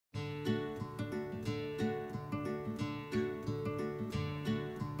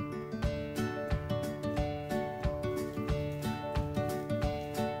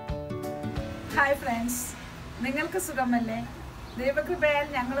Hi friends, നിങ്ങൾക്ക് സുഖമല്ലേ? ദൈവകൃപയാൽ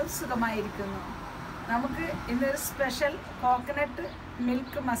ഞങ്ങളും സുഖമായിരിക്കുന്നു. നമുക്ക് ഇന്നൊരു special coconut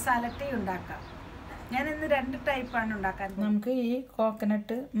milk masala tea ഉണ്ടാക്കാം. ഞാൻ ഇന്ന് 2 ടൈപ്പാണ് ഉണ്ടാക്കാൻ. നമുക്ക് ഈ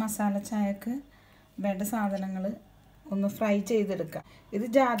കോക്കനട്ട് മസാല ചായക്ക് വേണ്ട സാധനങ്ങൾ ഒന്ന് ഫ്രൈ ചെയ്തെടുക്കാം. ഇത്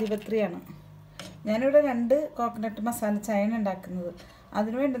ജാതിപത്രിയാണ്. ഞാനിവിടെ 2 കോക്കനട്ട് മസാല ചായയാണ് ഉണ്ടാക്കുന്നത്.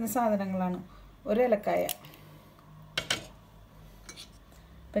 അതിന് വേണ്ടുന്ന സാധനങ്ങളാണ്: 1 ഏലക്കായ,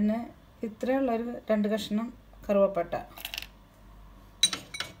 പിന്നെ ഇത്രയുള്ളൊരു 2 കഷ്ണം കറുവപ്പട്ട,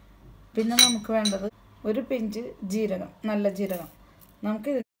 പിന്നെ നമുക്ക് വേണ്ടത് 1 പിഞ്ച് ജീരകം, നല്ല ജീരകം.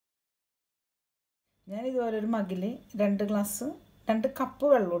 ഞാൻ ഇതുപോലെ ഒരു മഗ്ഗിൽ 2 കപ്പ്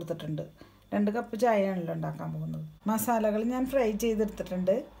വെള്ളം എടുത്തിട്ടുണ്ട്. 2 കപ്പ് ചായയാണല്ലോ ഉണ്ടാക്കാൻ പോകുന്നത്. മസാലകൾ ഞാൻ ഫ്രൈ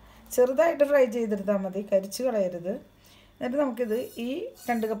ചെയ്തെടുത്തിട്ടുണ്ട്. ചെറുതായിട്ട് ഫ്രൈ ചെയ്തെടുത്താൽ മതി, കരിച്ച് കളയരുത്. എന്നിട്ട് നമുക്കിത് ഈ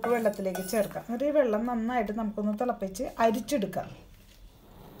 2 കപ്പ് വെള്ളത്തിലേക്ക് ചേർക്കാം. എന്നിട്ട് ഈ വെള്ളം നന്നായിട്ട് നമുക്കൊന്ന് തിളപ്പിച്ച് അരിച്ചെടുക്കാം.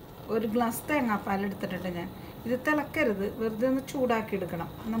 1 ഗ്ലാസ് തേങ്ങാപ്പാൽ എടുത്തിട്ടുണ്ട് ഞാൻ. ഇത് തിളക്കരുത്, വെറുതെ ഒന്ന് ചൂടാക്കി എടുക്കണം.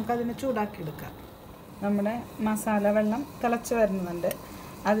 നമുക്കതിനെ ചൂടാക്കി എടുക്കാം. നമ്മുടെ മസാല വെള്ളം തിളച്ച് വരുന്നുണ്ട്.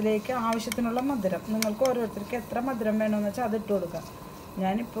 അതിലേക്ക് ആവശ്യത്തിനുള്ള മധുരം, നിങ്ങൾക്ക് ഓരോരുത്തർക്ക് എത്ര മധുരം വേണമെന്ന് വെച്ചാൽ അത് ഇട്ട് കൊടുക്കാം.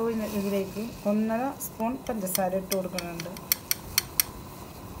 ഞാനിപ്പോൾ ഇതിലേക്ക് 1.5 സ്പൂൺ പഞ്ചസാര ഇട്ട് കൊടുക്കുന്നുണ്ട്.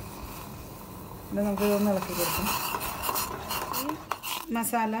 ഇത് നമുക്കിതൊന്ന് ഇളക്കി കൊടുക്കാം. ഈ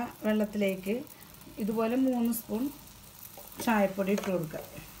മസാല വെള്ളത്തിലേക്ക് ഇതുപോലെ 3 സ്പൂൺ ചായപ്പൊടി ഇട്ട് കൊടുക്കുക.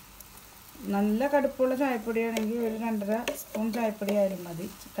 നല്ല കടുപ്പമുള്ള ചായപ്പൊടിയാണെങ്കിൽ ഒരു 2.5 സ്പൂൺ ചായപ്പൊടി ആയാലും മതി.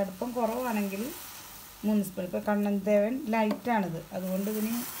 കടുപ്പം കുറവാണെങ്കിൽ 3 സ്പൂൺ. ഇപ്പോൾ കണ്ണൻ ദേവൻ ലൈറ്റാണിത്, അതുകൊണ്ട്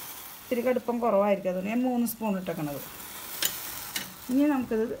ഇതിന് ഇത്തിരി കടുപ്പം കുറവായിരിക്കും. അതുകൊണ്ട് ഞാൻ 3 സ്പൂൺ ഇട്ടേക്കണത്. ഇനി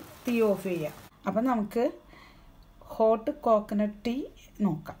നമുക്കിത് തീ ഓഫ് ചെയ്യാം. അപ്പം നമുക്ക് ഹോട്ട് കോക്കനട്ട് ടീ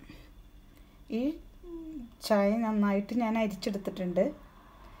നോക്കാം. ഈ ചായ നന്നായിട്ട് ഞാൻ അരിച്ചെടുത്തിട്ടുണ്ട്.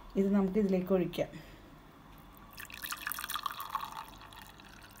 ഇത് നമുക്ക് ഇതിലേക്ക് ഒഴിക്കാം.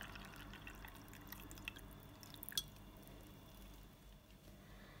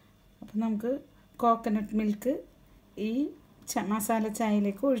 അപ്പം നമുക്ക് കോക്കനട്ട് മിൽക്ക് ഈ മസാല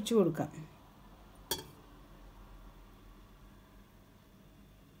ചായയിലേക്ക് ഒഴിച്ചു കൊടുക്കാം.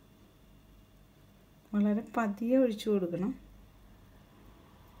 വളരെ പതിയെ ഒഴിച്ചു കൊടുക്കണം.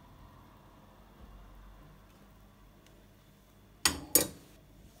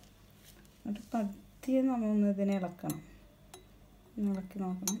 എന്നിട്ട് പതിയെ നമ്മളൊന്ന് ഇതിനെ ഇളക്കണം, ഇളക്കി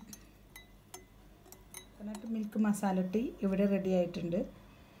നോക്കണം. കോക്കനട്ട് മിൽക്ക് മസാല ടീ ഇവിടെ റെഡി ആയിട്ടുണ്ട്.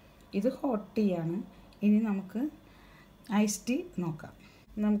 ഇത് ഹോട്ട് ടീ ആണ്. ഇനി നമുക്ക് ഐസ് ടീ നോക്കാം.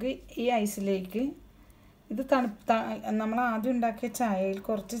 നമുക്ക് ഈ ഐസിലേക്ക് ഇത് നമ്മൾ ആദ്യം ഉണ്ടാക്കിയ ചായയിൽ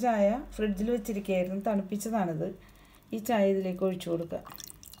കുറച്ച് ചായ ഫ്രിഡ്ജിൽ വെച്ചിരിക്കുകയായിരുന്നു, തണുപ്പിച്ചതാണിത്. ഈ ചായ ഇതിലേക്ക് ഒഴിച്ചു കൊടുക്കുക.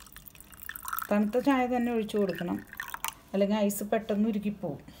 തണുത്ത ചായ തന്നെ ഒഴിച്ചു കൊടുക്കണം, അല്ലെങ്കിൽ ഐസ് പെട്ടെന്ന്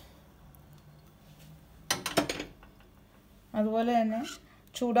ഉരുകിപ്പോവും. അതുപോലെ തന്നെ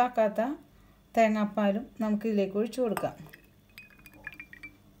ചൂടാക്കാത്ത തേങ്ങാപ്പാലും നമുക്ക് ഇതിലേക്ക് ഒഴിച്ചു കൊടുക്കാം.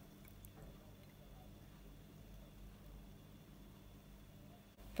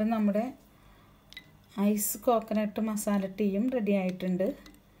 ഇപ്പം നമ്മുടെ ഐസ് കോക്കനട്ട് മസാല ടീയും റെഡി ആയിട്ടുണ്ട്.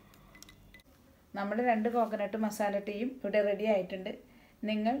 നമ്മുടെ 2 കോക്കനട്ട് മസാല ടീയും ഇവിടെ റെഡി ആയിട്ടുണ്ട്.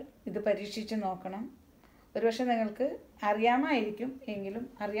 നിങ്ങൾ ഇത് പരീക്ഷിച്ച് നോക്കണം. ഒരുപക്ഷെ നിങ്ങൾക്ക് അറിയാമായിരിക്കും, എങ്കിലും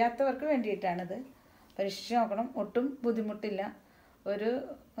അറിയാത്തവർക്ക് വേണ്ടിയിട്ടാണിത്. പരീക്ഷിച്ച് നോക്കണം, ഒട്ടും ബുദ്ധിമുട്ടില്ല. ഒരു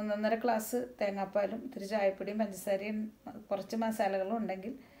 1.5 ഗ്ലാസ് തേങ്ങാപ്പാലും ഇത്തിരി ചായപ്പൊടിയും പഞ്ചസാരയും കുറച്ച് മസാലകളും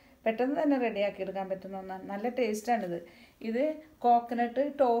ഉണ്ടെങ്കിൽ പെട്ടെന്ന് തന്നെ റെഡിയാക്കി എടുക്കാൻ പറ്റുന്ന ഒന്നാണ്. നല്ല ടേസ്റ്റാണിത്. ഇത് കോക്കനട്ട്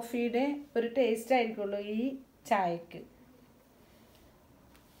ടോഫിയുടെ ഒരു ടേസ്റ്റ് ആയിരിക്കുള്ളൂ ഈ ചായക്ക്.